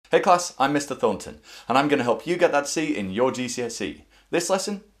Hey class, I'm Mr Thornton, and I'm going to help you get that C in your GCSE. This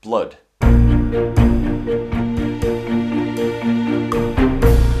lesson, blood.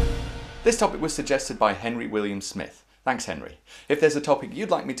 This topic was suggested by Henry William Smith. Thanks, Henry. If there's a topic you'd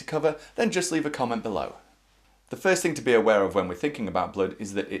like me to cover, then just leave a comment below. The first thing to be aware of when we're thinking about blood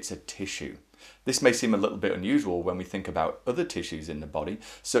is that it's a tissue. This may seem a little bit unusual when we think about other tissues in the body,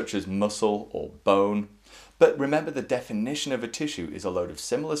 such as muscle or bone. But remember, the definition of a tissue is a load of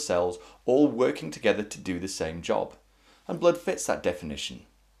similar cells all working together to do the same job. And blood fits that definition.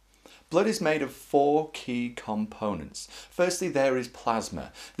 Blood is made of 4 key components. Firstly, there is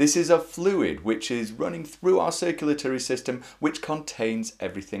plasma. This is a fluid which is running through our circulatory system, which contains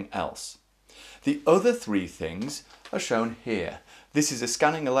everything else. The other 3 things are shown here. This is a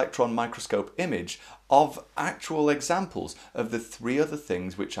scanning electron microscope image of actual examples of the 3 other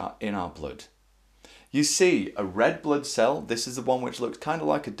things which are in our blood. You see a red blood cell. This is the one which looks kind of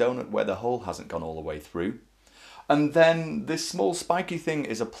like a donut where the hole hasn't gone all the way through. And then this small spiky thing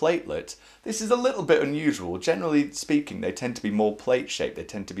is a platelet. This is a little bit unusual. Generally speaking, they tend to be more plate-shaped. They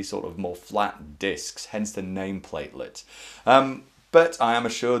tend to be sort of more flat discs, hence the name platelet. But I am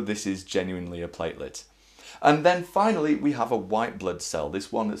assured this is genuinely a platelet. And then finally, we have a white blood cell,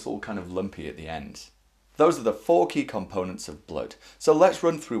 this one that's all kind of lumpy at the end. Those are the 4 key components of blood. So let's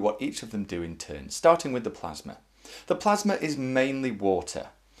run through what each of them do in turn, starting with the plasma. The plasma is mainly water.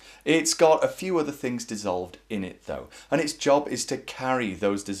 It's got a few other things dissolved in it though, and its job is to carry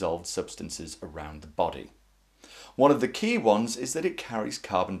those dissolved substances around the body. One of the key ones is that it carries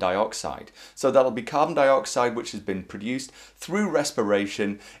carbon dioxide. So that'll be carbon dioxide which has been produced through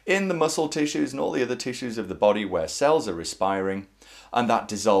respiration in the muscle tissues and all the other tissues of the body where cells are respiring, and that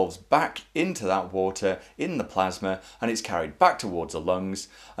dissolves back into that water in the plasma, and it's carried back towards the lungs,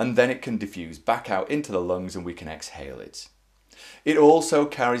 and then it can diffuse back out into the lungs and we can exhale it. It also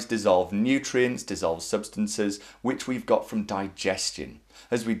carries dissolved nutrients, dissolved substances, which we've got from digestion.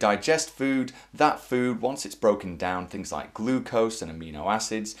 As we digest food, that food, once it's broken down, things like glucose and amino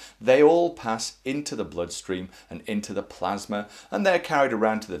acids, they all pass into the bloodstream and into the plasma, and they're carried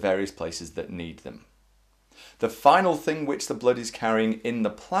around to the various places that need them. The final thing which the blood is carrying in the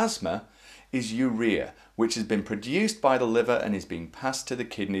plasma is urea, which has been produced by the liver and is being passed to the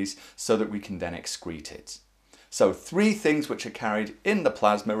kidneys so that we can then excrete it. So 3 things which are carried in the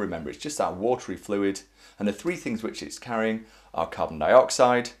plasma, remember it's just that watery fluid, and the 3 things which it's carrying are carbon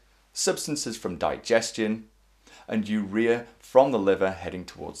dioxide, substances from digestion, and urea from the liver heading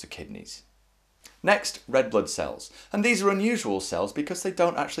towards the kidneys. Next, red blood cells. And these are unusual cells because they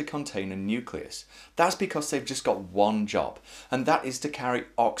don't actually contain a nucleus. That's because they've just got one job, and that is to carry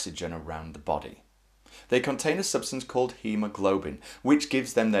oxygen around the body. They contain a substance called hemoglobin, which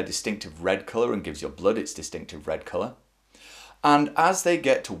gives them their distinctive red colour and gives your blood its distinctive red colour. And as they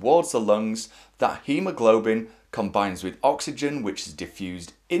get towards the lungs, that hemoglobin combines with oxygen, which is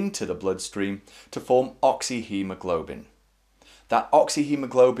diffused into the bloodstream, to form oxyhaemoglobin. That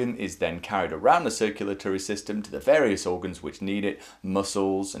oxyhaemoglobin is then carried around the circulatory system to the various organs which need it,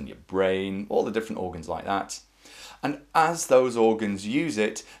 muscles and your brain, all the different organs like that. And as those organs use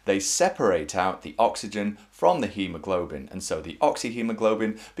it, they separate out the oxygen from the hemoglobin, and so the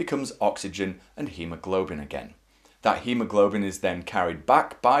oxyhaemoglobin becomes oxygen and hemoglobin again. That hemoglobin is then carried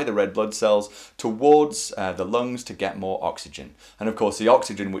back by the red blood cells towards the lungs to get more oxygen. And of course the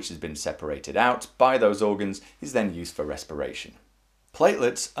oxygen which has been separated out by those organs is then used for respiration.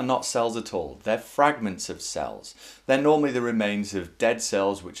 Platelets are not cells at all, they're fragments of cells. They're normally the remains of dead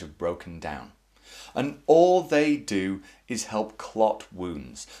cells which have broken down. And all they do is help clot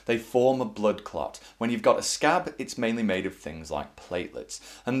wounds. They form a blood clot. When you've got a scab, it's mainly made of things like platelets,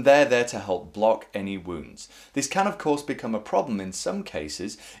 and they're there to help block any wounds. This can of course become a problem in some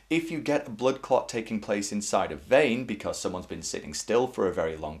cases if you get a blood clot taking place inside a vein because someone's been sitting still for a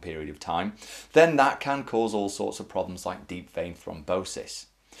very long period of time. Then that can cause all sorts of problems like deep vein thrombosis.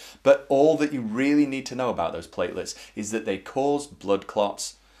 But all that you really need to know about those platelets is that they cause blood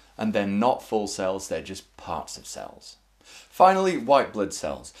clots, and they're not full cells, they're just parts of cells. Finally, white blood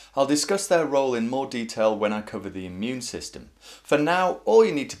cells. I'll discuss their role in more detail when I cover the immune system. For now, all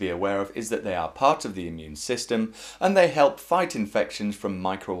you need to be aware of is that they are part of the immune system and they help fight infections from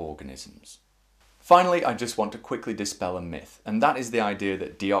microorganisms. Finally, I just want to quickly dispel a myth, and that is the idea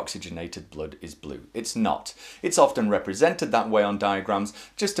that deoxygenated blood is blue. It's not. It's often represented that way on diagrams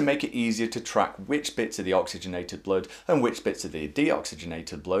just to make it easier to track which bits are the oxygenated blood and which bits are the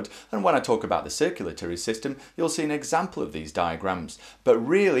deoxygenated blood, and when I talk about the circulatory system, you'll see an example of these diagrams. But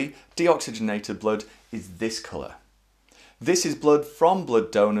really, deoxygenated blood is this colour. This is blood from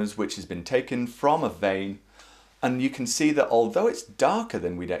blood donors which has been taken from a vein And you can see that although it's darker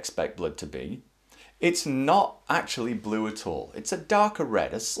than we'd expect blood to be, it's not actually blue at all. It's a darker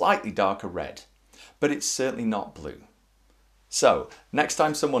red, a slightly darker red, but it's certainly not blue. So, next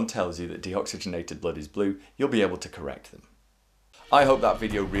time someone tells you that deoxygenated blood is blue, you'll be able to correct them. I hope that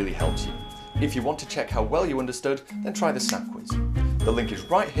video really helps you. If you want to check how well you understood, then try the Snapquiz. The link is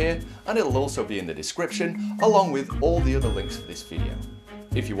right here, and it'll also be in the description, along with all the other links for this video.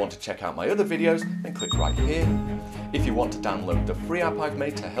 If you want to check out my other videos, then click right here. If you want to download the free app I've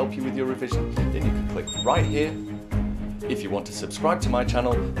made to help you with your revision, then you can click right here. If you want to subscribe to my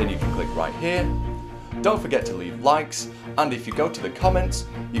channel, then you can click right here. Don't forget to leave likes, and if you go to the comments,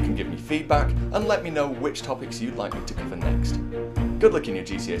 you can give me feedback and let me know which topics you'd like me to cover next. Good luck in your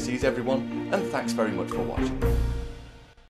GCSEs everyone, and thanks very much for watching.